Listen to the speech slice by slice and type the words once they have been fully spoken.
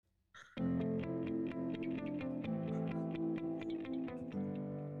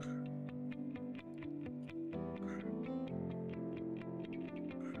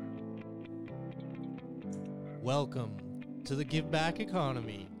Welcome to the Give Back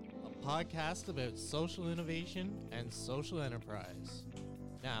Economy, a podcast about social innovation and social enterprise.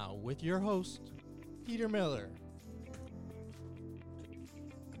 Now, with your host, Peter Miller.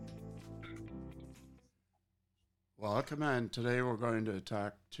 Welcome, and today we're going to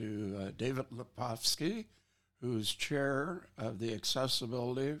talk to David Lepofsky, who's chair of the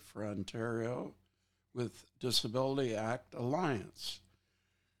Accessibility for Ontario with Disability Act Alliance.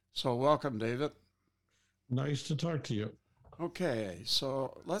 So welcome, David. Nice to talk to you. Okay,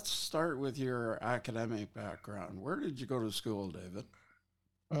 so let's start with your academic background. Where did you go to school, David?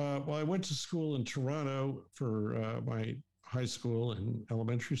 Well, I went to school in Toronto for my high school and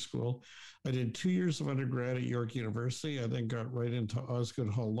elementary school. I did 2 years of undergrad at York University. I then got right into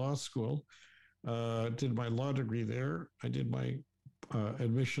Osgoode Hall Law School, did my law degree there. I did my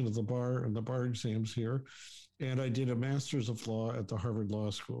admission to the bar and the bar exams here. And I did a master's of law at the Harvard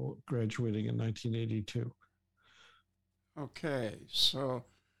Law School, graduating in 1982. Okay, so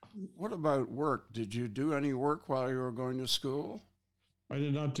what about work? Did you do any work while you were going to school? I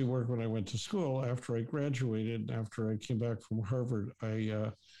did not do work when I went to school. After I graduated, after I came back from Harvard, I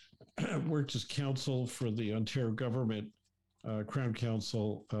worked as counsel for the Ontario government, Crown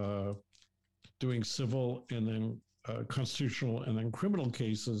Counsel, doing civil and then constitutional and then criminal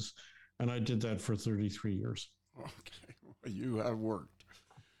cases. And I did that for 33 years. Okay, well, you have worked.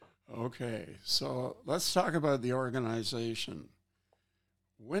 Okay, so let's talk about the organization.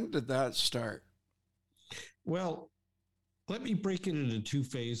 When did that start? Well, let me break it into two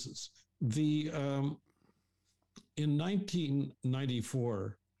phases. In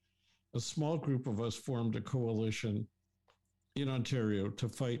 1994, a small group of us formed a coalition in Ontario to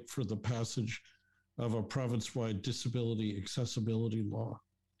fight for the passage of a province-wide disability accessibility law.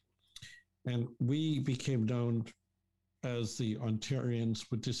 And we became known as the Ontarians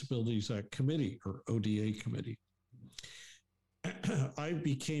with Disabilities Act Committee, or ODA Committee. I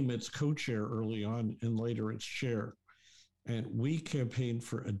became its co-chair early on and later its chair. And we campaigned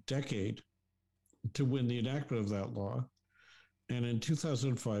for a decade to win the enactment of that law. And in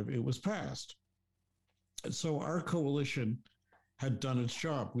 2005, it was passed. And so our coalition had done its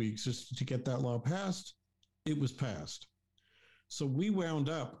job. We existed to get that law passed. It was passed. So we wound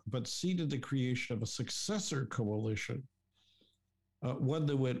up, but seeded the creation of a successor coalition, one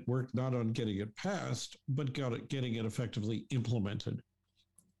that would work not on getting it passed, but getting it effectively implemented.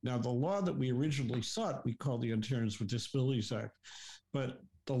 Now, the law that we originally sought, we called the Ontarians with Disabilities Act, but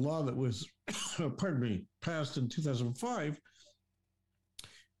the law that was, passed in 2005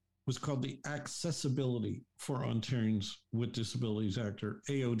 was called the Accessibility for Ontarians with Disabilities Act, or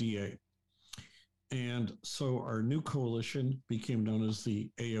AODA. And so our new coalition became known as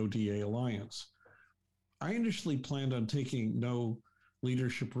the AODA Alliance. I initially planned on taking no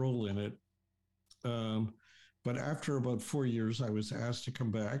leadership role in it. But after about 4 years, I was asked to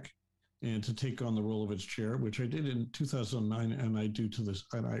come back and to take on the role of its chair, which I did in 2009, and I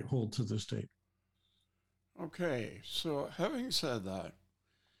hold to this date. Okay, so having said that,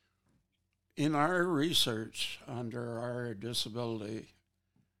 in our research under our disability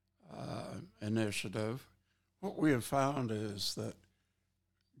initiative, what we have found is that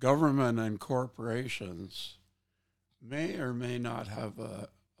government and corporations may or may not have a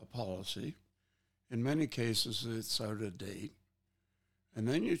policy. In many cases, it's out of date. And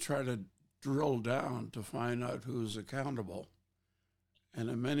then you try to drill down to find out who's accountable. And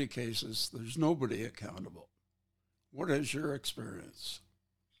in many cases, there's nobody accountable. What is your experience?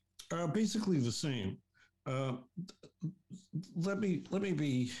 Basically the same. Let me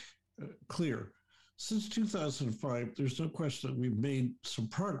be clear. Since 2005, there's no question that we've made some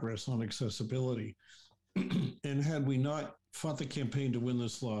progress on accessibility. And had we not fought the campaign to win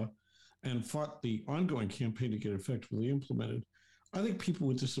this law and fought the ongoing campaign to get effectively implemented, I think people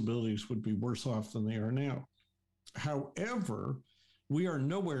with disabilities would be worse off than they are now. However, we are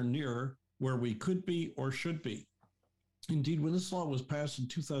nowhere near where we could be or should be. Indeed, when this law was passed in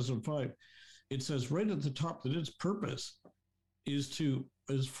 2005, it says right at the top that its purpose is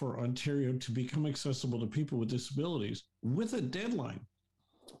for Ontario to become accessible to people with disabilities with a deadline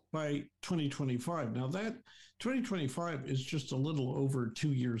by 2025. Now that 2025 is just a little over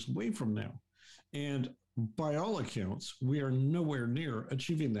 2 years away from now. And by all accounts, we are nowhere near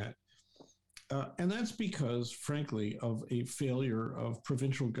achieving that. And that's because, frankly, of a failure of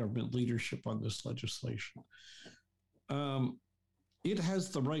provincial government leadership on this legislation. It has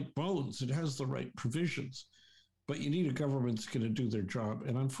the right bones, it has the right provisions, but you need a government that's going to do their job.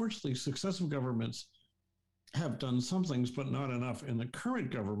 And unfortunately, successive governments have done some things, but not enough. And the current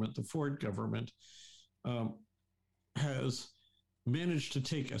government, the Ford government, has managed to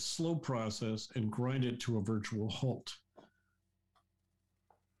take a slow process and grind it to a virtual halt.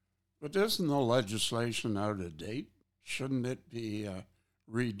 But isn't the legislation out of date? Shouldn't it be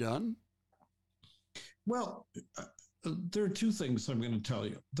redone? Well, there are two things I'm going to tell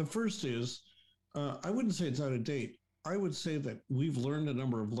you. The first is, I wouldn't say it's out of date. I would say that we've learned a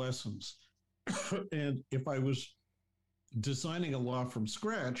number of lessons. And if I was designing a law from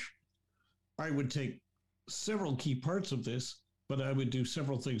scratch, I would take several key parts of this, but I would do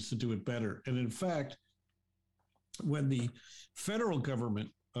several things to do it better. And in fact, when the federal government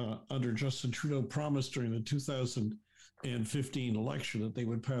under Justin Trudeau promised during the 2015 election that they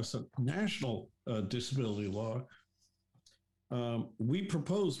would pass a national disability law, we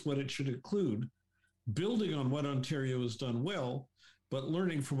proposed what it should include, building on what Ontario has done well, but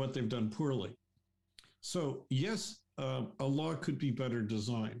learning from what they've done poorly. So yes, a law could be better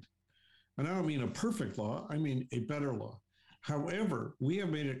designed. And I don't mean a perfect law, I mean a better law. However, we have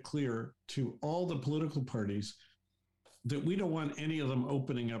made it clear to all the political parties that we don't want any of them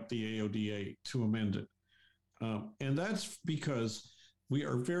opening up the AODA to amend it. And that's because we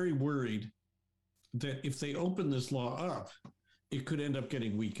are very worried that if they open this law up, it could end up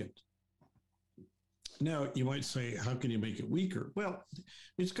getting weakened. Now, you might say, how can you make it weaker? Well,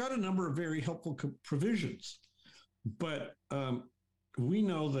 it's got a number of very helpful provisions, but we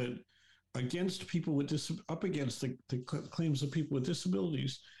know that against people with up against the claims of people with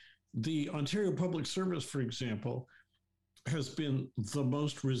disabilities, the Ontario Public Service, for example, has been the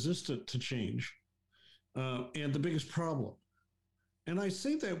most resistant to change and the biggest problem. And I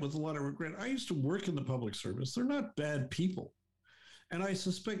say that with a lot of regret. I used to work in the public service. They're not bad people. And I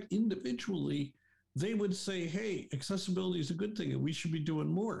suspect individually, they would say, hey, accessibility is a good thing and we should be doing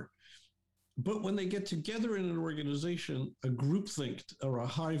more. But when they get together in an organization, a groupthink or a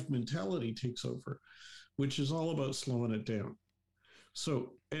hive mentality takes over, which is all about slowing it down.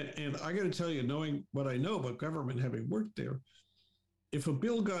 So, and I got to tell you, knowing what I know about government, having worked there, if a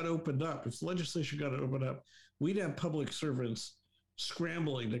bill got opened up, if legislation got opened up, we'd have public servants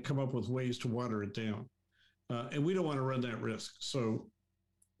scrambling to come up with ways to water it down. And we don't want to run that risk. So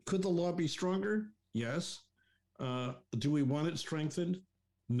could the law be stronger? Yes. Do we want it strengthened?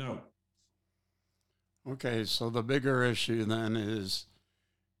 No. Okay, so the bigger issue then is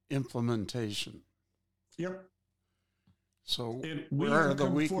implementation. Yep. So where are the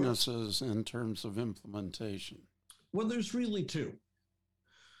weaknesses in terms of implementation? Well, there's really two.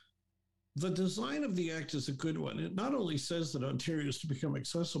 The design of the Act is a good one. It not only says that Ontario is to become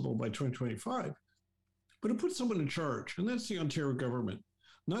accessible by 2025, but it puts someone in charge, and that's the Ontario government.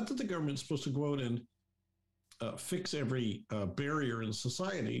 Not that the government's supposed to go out and fix every barrier in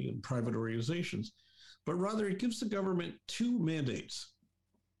society and private organizations, but rather it gives the government two mandates.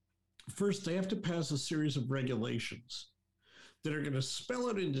 First, they have to pass a series of regulations that are going to spell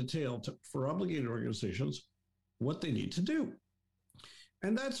out in detail for obligated organizations what they need to do.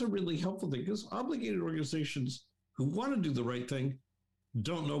 And that's a really helpful thing because obligated organizations who want to do the right thing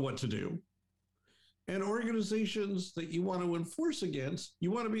don't know what to do. And organizations that you want to enforce against, you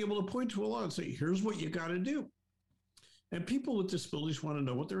want to be able to point to a law and say, here's what you got to do. And people with disabilities want to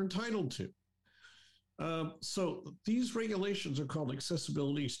know what they're entitled to. So these regulations are called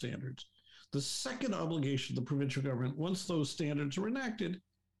accessibility standards. The second obligation of the provincial government, once those standards are enacted,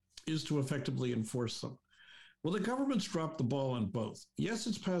 is to effectively enforce them. Well, the government's dropped the ball on both. Yes,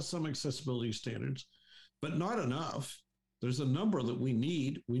 it's passed some accessibility standards, but not enough. There's a number that we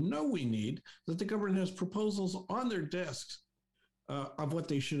know we need, that the government has proposals on their desks of what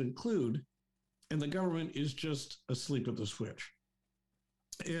they should include, and the government is just asleep at the switch.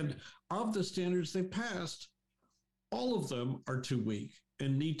 And of the standards they passed, all of them are too weak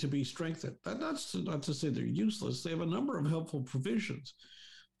and need to be strengthened. That's not to say they're useless. They have a number of helpful provisions,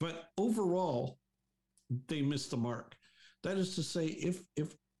 but overall, they miss the mark. That is to say,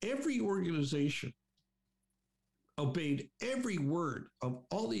 if every organization obeyed every word of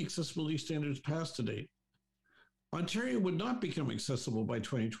all the accessibility standards passed to date, Ontario would not become accessible by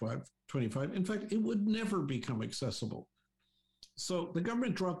 2025. In fact, it would never become accessible. So the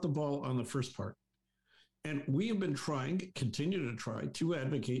government dropped the ball on the first part. And we have been continue to try to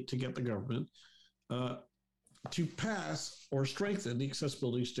advocate to get the government to pass or strengthen the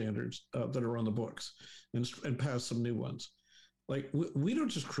accessibility standards that are on the books and pass some new ones. Like we don't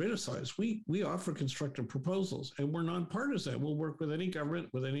just criticize, we offer constructive proposals, and we're nonpartisan. We'll work with any government,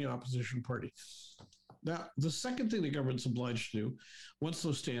 with any opposition party. Now, the second thing the government's obliged to do, once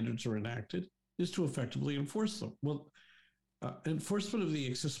those standards are enacted, is to effectively enforce them. Well, enforcement of the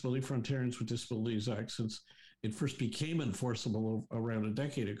Accessibility for Ontarians with Disabilities Act, since it first became enforceable around a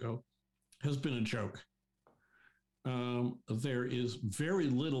decade ago, has been a joke. There is very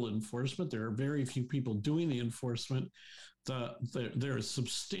little enforcement. There are very few people doing the enforcement. There are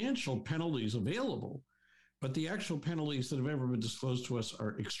substantial penalties available, but the actual penalties that have ever been disclosed to us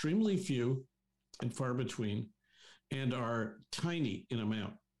are extremely few and far between and are tiny in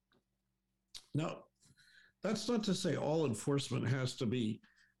amount. Now, that's not to say all enforcement has to be,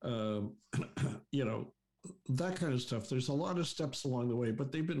 that kind of stuff. There's a lot of steps along the way,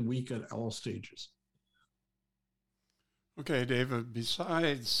 but they've been weak at all stages. Okay, David,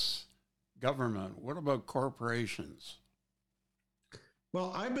 besides government, what about corporations?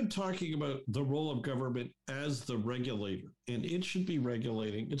 Well, I've been talking about the role of government as the regulator, and it should be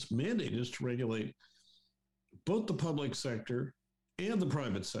regulating. Its mandate is to regulate both the public sector and the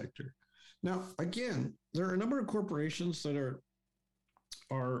private sector. Now, again, there are a number of corporations that are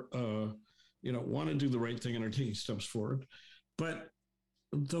want to do the right thing and are taking steps forward, but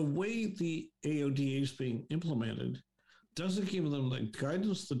the way the AODA is being implemented doesn't give them the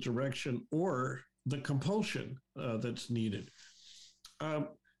guidance, the direction, or the compulsion that's needed.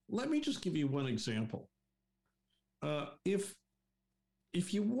 Let me just give you one example. If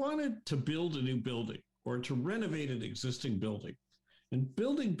you wanted to build a new building or to renovate an existing building, and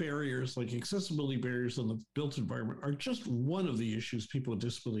building barriers like accessibility barriers in the built environment are just one of the issues people with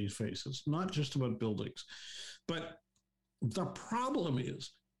disabilities face. It's not just about buildings. But the problem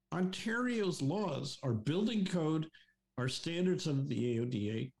is Ontario's laws, our building code, our standards under the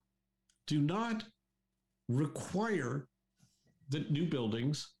AODA do not require that new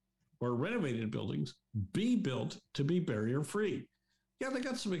buildings or renovated buildings be built to be barrier-free. Yeah, they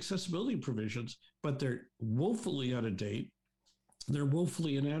got some accessibility provisions, but they're woefully out of date. They're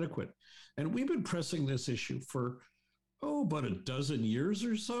woefully inadequate. And we've been pressing this issue for, about a dozen years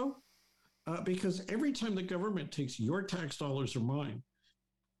or so, because every time the government takes your tax dollars or mine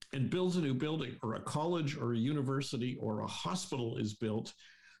and builds a new building, or a college or a university or a hospital is built,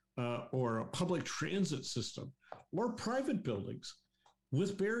 or a public transit system, or private buildings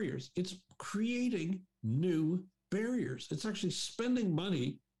with barriers, it's creating new barriers. It's actually spending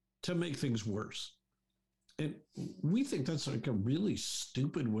money to make things worse. And we think that's like a really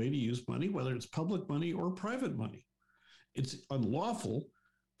stupid way to use money, whether it's public money or private money. It's unlawful,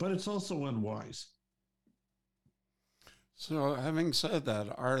 but it's also unwise. So having said that,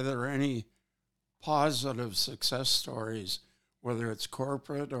 are there any positive success stories, whether it's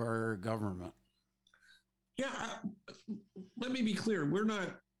corporate or government? Yeah, let me be clear. We're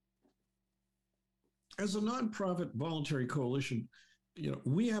not, as a nonprofit voluntary coalition,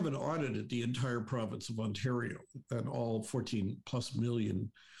 we haven't audited the entire province of Ontario and all 14 plus million.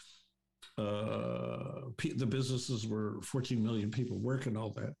 The businesses were 14 million people working,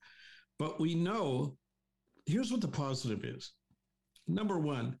 all that. But we know, here's what the positive is. Number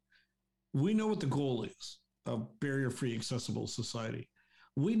one, we know what the goal is of barrier-free, accessible society.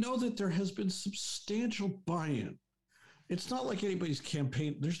 We know that there has been substantial buy-in. It's not like anybody's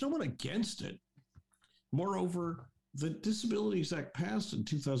campaign. There's no one against it. Moreover, the Disabilities Act passed in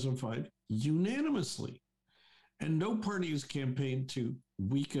 2005 unanimously, and no party has campaigned to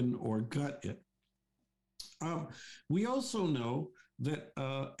weaken or gut it. We also know that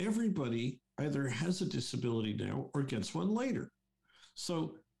everybody either has a disability now or gets one later.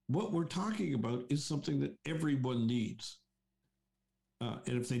 So what we're talking about is something that everyone needs. And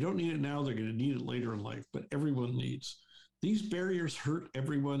if they don't need it now, they're going to need it later in life, but everyone needs. These barriers hurt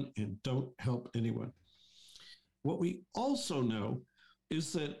everyone and don't help anyone. What we also know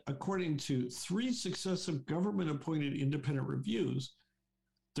is that according to 3 successive government-appointed independent reviews,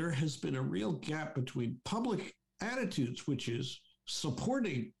 there has been a real gap between public attitudes, which is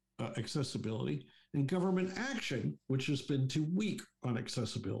supporting accessibility, and government action, which has been too weak on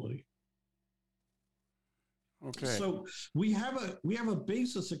accessibility. Okay. So we have a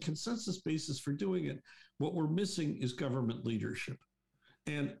basis, a consensus basis for doing it. What we're missing is government leadership.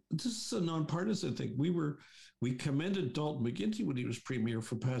 And this is a nonpartisan thing. We commended Dalton McGuinty when he was premier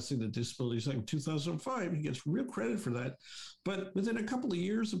for passing the Disabilities Act in 2005. He gets real credit for that. But within a couple of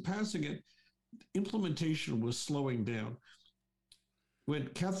years of passing it, implementation was slowing down. When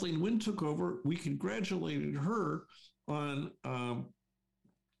Kathleen Wynne took over, we congratulated her on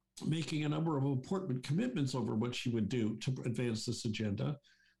making a number of important commitments over what she would do to advance this agenda.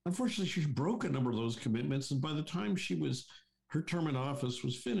 Unfortunately, she broke a number of those commitments. And by the time her term in office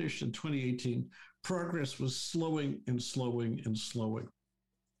was finished in 2018, progress was slowing and slowing and slowing.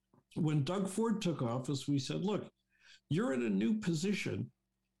 When Doug Ford took office, we said, look, you're in a new position.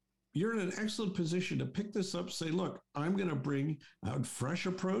 You're in an excellent position to pick this up, say, look, I'm going to bring a fresh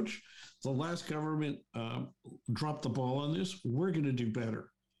approach. The last government dropped the ball on this. We're going to do better.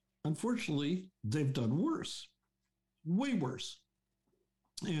 Unfortunately, they've done worse. way worse.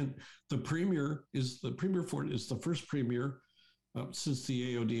 And the Premier Ford is the first Premier since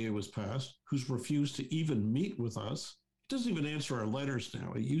the AODA was passed who's refused to even meet with us. He doesn't even answer our letters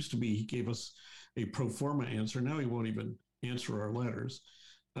now. It used to be he gave us a pro forma answer. Now he won't even answer our letters.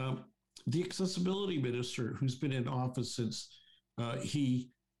 The accessibility minister, who's been in office since the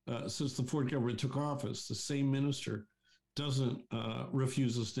Ford government took office, the same minister doesn't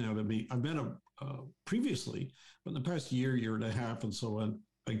refuse us now to meet. I've met him previously, but in the past year and a half, and so on.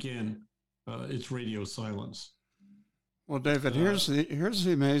 Again, it's radio silence. Well, David, here's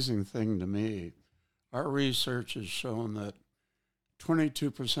the amazing thing to me. Our research has shown that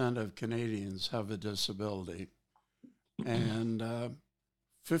 22% of Canadians have a disability, and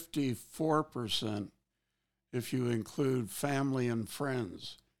 54% if you include family and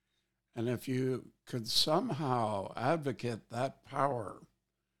friends. And if you could somehow advocate that power,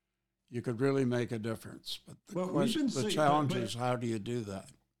 you could really make a difference. But the challenge is, how do you do that?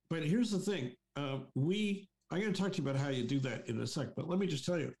 But here's the thing. I'm going to talk to you about how you do that in a sec. But let me just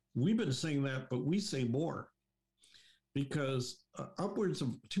tell you, we've been saying that, but we say more. Because upwards of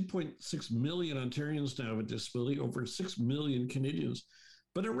 2.6 million Ontarians now have a disability, over 6 million Canadians.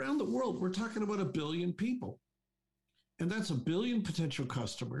 But around the world, we're talking about 1 billion people. And that's 1 billion potential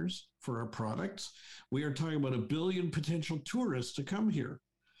customers for our products. We are talking about 1 billion potential tourists to come here.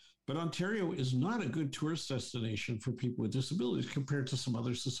 But Ontario is not a good tourist destination for people with disabilities compared to some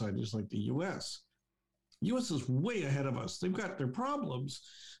other societies like the US. US is way ahead of us. They've got their problems,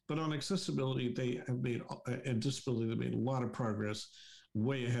 but on accessibility, they have made, and disability, they've made a lot of progress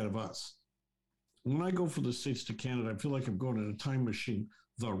way ahead of us. When I go from the States to Canada, I feel like I'm going in a time machine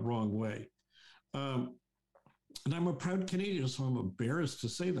the wrong way. And I'm a proud Canadian, so I'm embarrassed to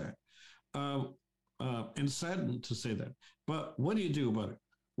say that, and saddened to say that. But what do you do about it?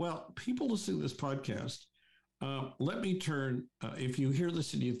 Well, people listening to this podcast, let me turn, if you hear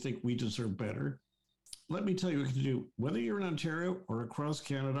this and you think we deserve better, let me tell you what you can do, whether you're in Ontario or across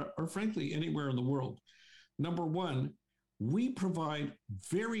Canada, or frankly, anywhere in the world. Number one, we provide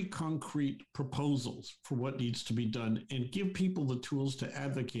very concrete proposals for what needs to be done and give people the tools to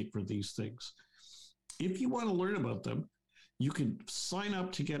advocate for these things. If you want to learn about them, you can sign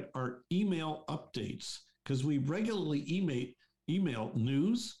up to get our email updates, because we regularly email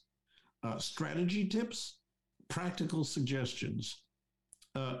news, strategy tips, practical suggestions.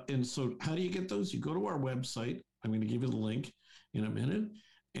 And so how do you get those? You go to our website. I'm going to give you the link in a minute.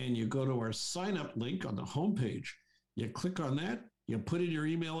 And you go to our sign up link on the homepage. You click on that, you put in your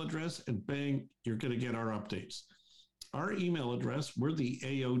email address, and bang, you're going to get our updates. Our email address, we're the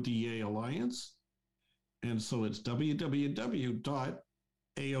AODA Alliance. And so it's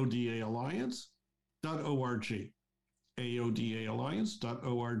www.aodaalliance.org.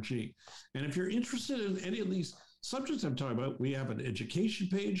 AODAalliance.org. And if you're interested in any of these subjects I'm talking about, we have an education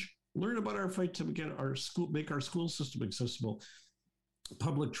page. Learn about our fight to make our school system accessible.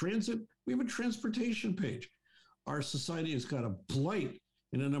 Public transit, we have a transportation page. Our society has got a blight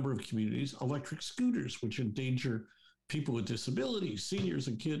in a number of communities, electric scooters, which endanger people with disabilities, seniors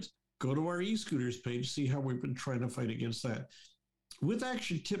and kids. Go to our e-scooters page, see how we've been trying to fight against that, with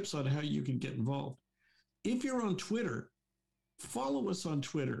action tips on how you can get involved. If you're on Twitter, follow us on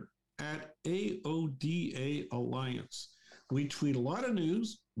Twitter at AODA Alliance. We tweet a lot of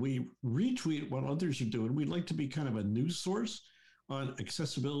news. We retweet what others are doing. We'd like to be kind of a news source on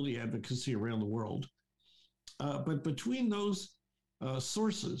accessibility advocacy around the world. But between those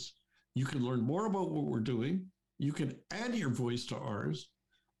sources, you can learn more about what we're doing. You can add your voice to ours,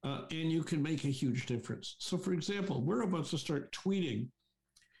 and you can make a huge difference. So, for example, we're about to start tweeting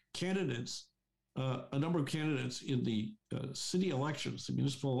candidates, a number of candidates in the city elections, the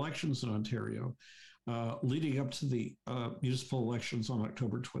municipal elections in Ontario, leading up to the municipal elections on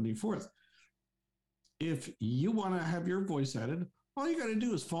October 24th. If you want to have your voice added, all you got to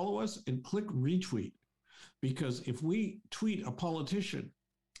do is follow us and click retweet. Because if we tweet a politician,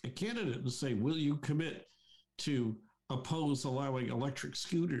 a candidate, and say, will you commit to oppose allowing electric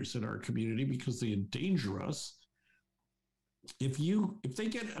scooters in our community because they endanger us? If they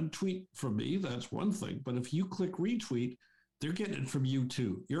get a tweet from me, that's one thing. But if you click retweet, they're getting it from you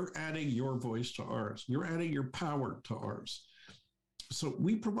too. You're adding your voice to ours. You're adding your power to ours. So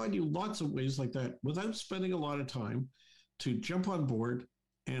we provide you lots of ways like that without spending a lot of time to jump on board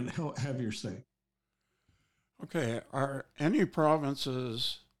and have your say. Okay, are any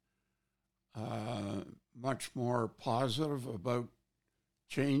provinces much more positive about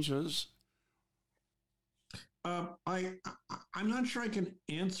changes? I'm not sure I can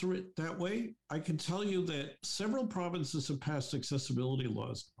answer it that way. I can tell you that several provinces have passed accessibility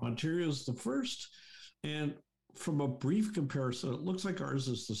laws. Ontario is the first, and from a brief comparison, it looks like ours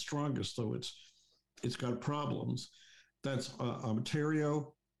is the strongest, though it's got problems. That's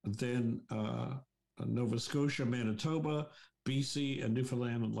Ontario, then Nova Scotia, Manitoba, BC, and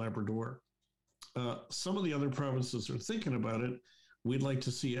Newfoundland and Labrador. Some of the other provinces are thinking about it. We'd like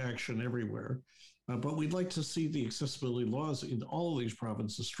to see action everywhere, but we'd like to see the accessibility laws in all of these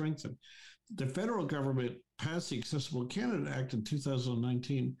provinces strengthened. The federal government passed the Accessible Canada Act in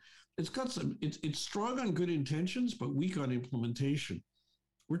 2019. It's strong on good intentions, but weak on implementation.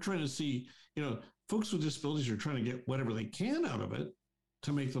 We're trying to see, folks with disabilities are trying to get whatever they can out of it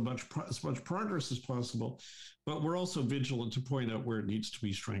to make as much progress as possible, but we're also vigilant to point out where it needs to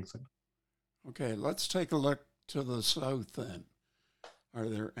be strengthened. Okay, let's take a look to the south then. Are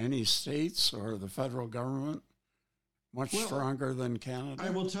there any states or the federal government much stronger than Canada? I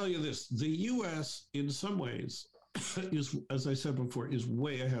will tell you this. The U.S., in some ways, is, as I said before, is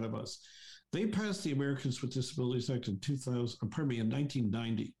way ahead of us. They passed the Americans with Disabilities Act in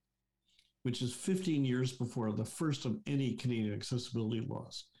 1990, which is 15 years before the first of any Canadian accessibility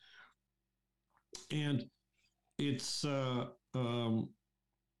laws. And it's,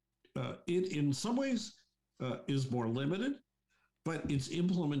 it in some ways is more limited, but its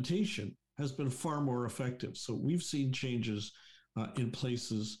implementation has been far more effective. So we've seen changes in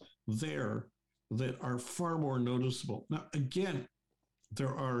places there that are far more noticeable. Now, again,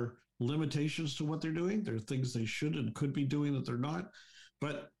 there are limitations to what they're doing. There are things they should and could be doing that they're not,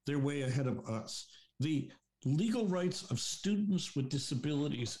 but they're way ahead of us. The legal rights of students with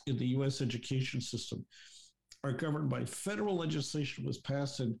disabilities in the U.S. education system are governed by federal legislation that was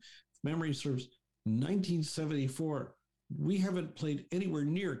passed in, if memory serves, 1974. We haven't played anywhere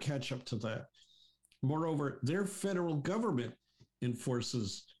near catch up to that. Moreover, their federal government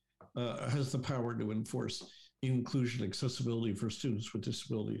has the power to enforce inclusion, accessibility for students with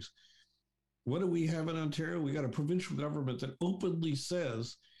disabilities. What do we have in Ontario? We got a provincial government that openly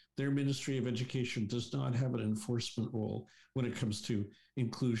says their Ministry of Education does not have an enforcement role when it comes to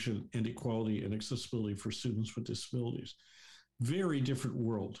inclusion and equality and accessibility for students with disabilities. Very different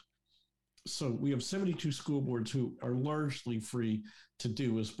world. So we have 72 school boards who are largely free to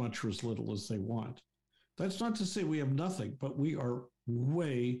do as much or as little as they want. That's not to say we have nothing, but we are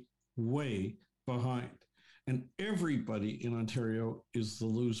way, way behind. And everybody in Ontario is the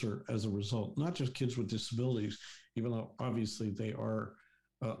loser as a result, not just kids with disabilities, even though obviously they are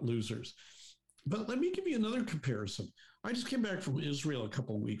losers. But let me give you another comparison. I just came back from Israel a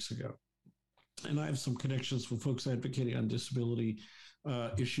couple of weeks ago, and I have some connections with folks advocating on disability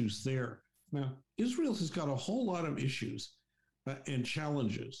issues there. Now, Israel has got a whole lot of issues and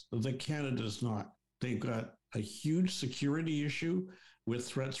challenges that Canada does not. They've got a huge security issue with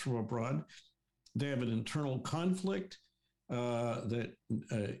threats from abroad. They have an internal conflict that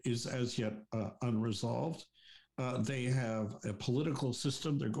is as yet unresolved. They have a political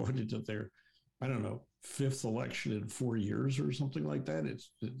system. They're going into their, I don't know, 5th election in 4 years or something like that.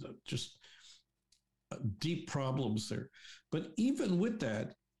 It's just deep problems there. But even with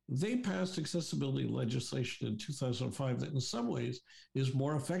that, they passed accessibility legislation in 2005 that in some ways is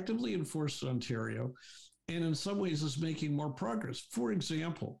more effectively enforced in Ontario and in some ways is making more progress. For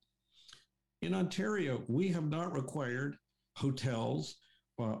example, in Ontario, we have not required hotels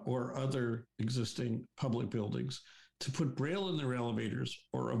or other existing public buildings to put Braille in their elevators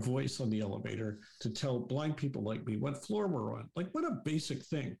or a voice on the elevator to tell blind people like me what floor we're on. Like, what a basic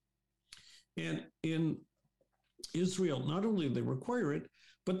thing. And in Israel, not only do they require it,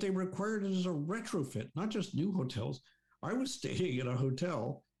 but they required it as a retrofit, not just new hotels. I was staying in a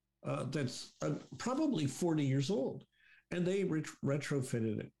hotel that's probably 40 years old, and they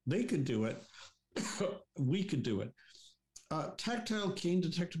retrofitted it. They could do it. We could do it. Tactile cane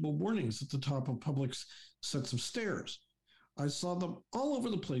detectable warnings at the top of public sets of stairs. I saw them all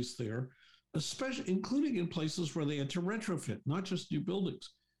over the place there, especially including in places where they had to retrofit, not just new buildings.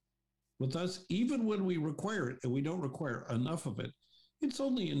 With us, even when we require it, and we don't require enough of it, it's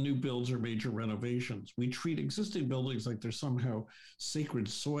only in new builds or major renovations. We treat existing buildings like they're somehow sacred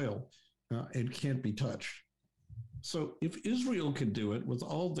soil and can't be touched. So if Israel could do it with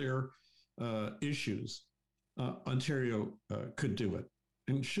all their issues, Ontario could do it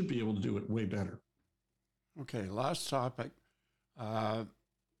and should be able to do it way better. Okay, last topic.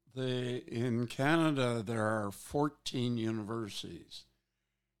 In Canada, there are 14 universities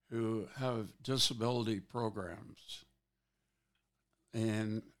who have disability programs.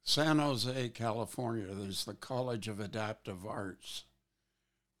 In San Jose, California, there's the College of Adaptive Arts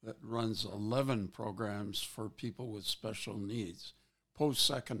that runs 11 programs for people with special needs,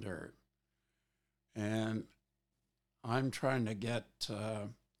 post-secondary. And I'm trying to get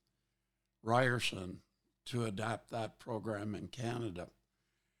Ryerson to adapt that program in Canada.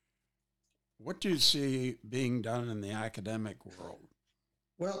 What do you see being done in the academic world?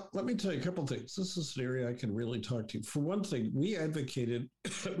 Well, let me tell you a couple of things. This is an area I can really talk to. For one thing, we've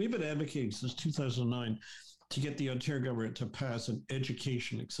been advocating since 2009 to get the Ontario government to pass an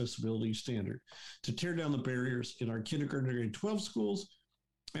education accessibility standard, to tear down the barriers in our kindergarten to grade 12 schools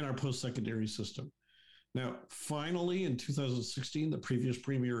and our post-secondary system. Now, finally, in 2016, the previous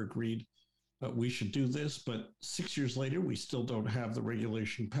premier agreed that we should do this, but 6 years later, we still don't have the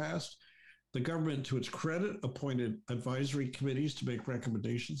regulation passed. The government, to its credit, appointed advisory committees to make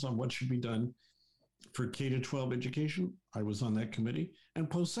recommendations on what should be done for K-12 education. I was on that committee, and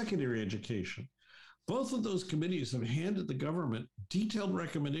post-secondary education. Both of those committees have handed the government detailed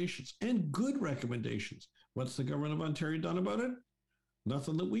recommendations and good recommendations. What's the government of Ontario done about it?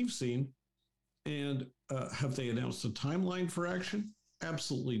 Nothing that we've seen. And have they announced a timeline for action?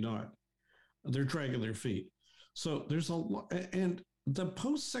 Absolutely not. They're dragging their feet. So there's a lot, and the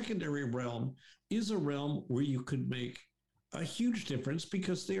post-secondary realm is a realm where you could make a huge difference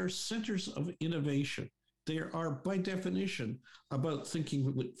because they are centers of innovation. They are, by definition, about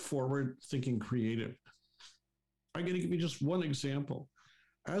thinking forward, thinking creative. I'm going to give you just one example.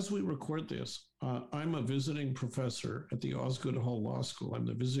 As we record this, I'm a visiting professor at the Osgoode Hall Law School. I'm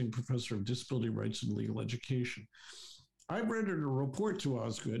the visiting professor of disability rights and legal education. I rendered a report to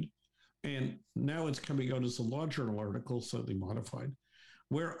Osgoode, and now it's coming out as a law journal article, slightly modified,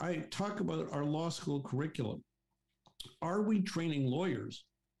 where I talk about our law school curriculum. Are we training lawyers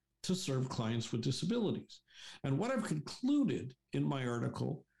to serve clients with disabilities? And what I've concluded in my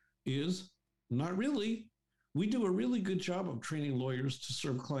article is not really. We do a really good job of training lawyers to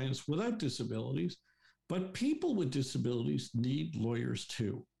serve clients without disabilities, but people with disabilities need lawyers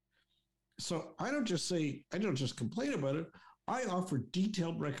too. So I don't just complain about it. I offer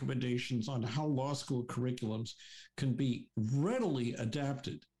detailed recommendations on how law school curriculums can be readily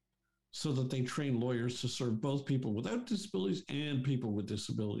adapted so that they train lawyers to serve both people without disabilities and people with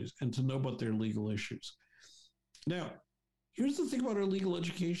disabilities and to know about their legal issues. Now, here's the thing about our legal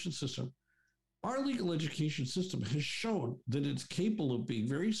education system. Our legal education system has shown that it's capable of being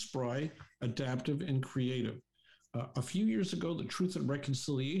very spry, adaptive, and creative. A few years ago, the Truth and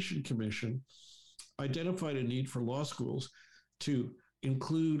Reconciliation Commission identified a need for law schools to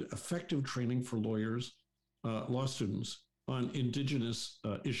include effective training for lawyers, law students, on Indigenous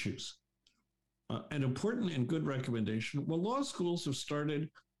issues. An important and good recommendation. Well, law schools have started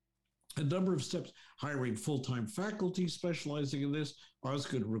a number of steps, hiring full-time faculty specializing in this.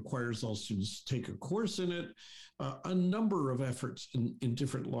 Osgoode requires all students to take a course in it. A number of efforts in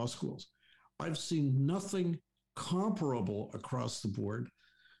different law schools. I've seen nothing comparable across the board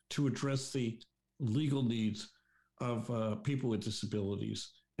to address the legal needs of people with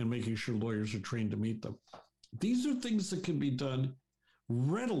disabilities and making sure lawyers are trained to meet them. These are things that can be done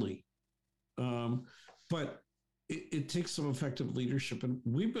readily, but it takes some effective leadership. And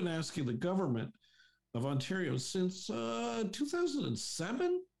we've been asking the government of Ontario since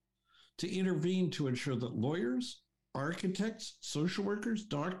 2007 to intervene to ensure that lawyers, architects, social workers,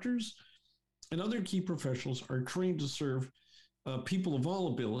 doctors, and other key professionals are trained to serve people of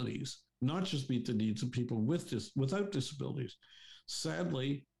all abilities, not just meet the needs of people without disabilities.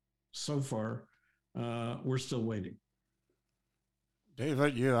 Sadly, so far, we're still waiting.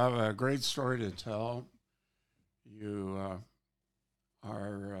 David, you have a great story to tell. You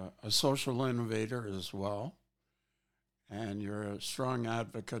are a social innovator as well, and you're a strong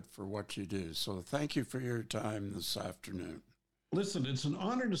advocate for what you do. So thank you for your time this afternoon. Listen, it's an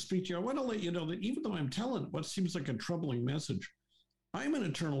honor to speak to you. I want to let you know that even though I'm telling what seems like a troubling message, I'm an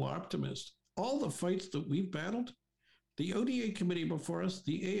eternal optimist. All the fights that we've battled, the ODA committee before us,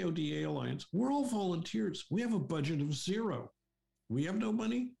 the AODA Alliance, we're all volunteers. We have a budget of zero. We have no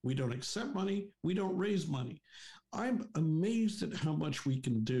money. We don't accept money. We don't raise money. I'm amazed at how much we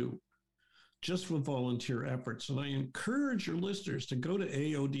can do just with volunteer efforts. And I encourage your listeners to go to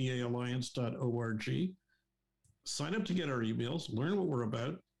aodaalliance.org, sign up to get our emails, learn what we're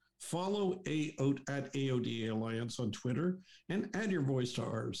about, follow at AODA Alliance on Twitter, and add your voice to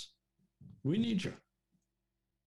ours. We need you.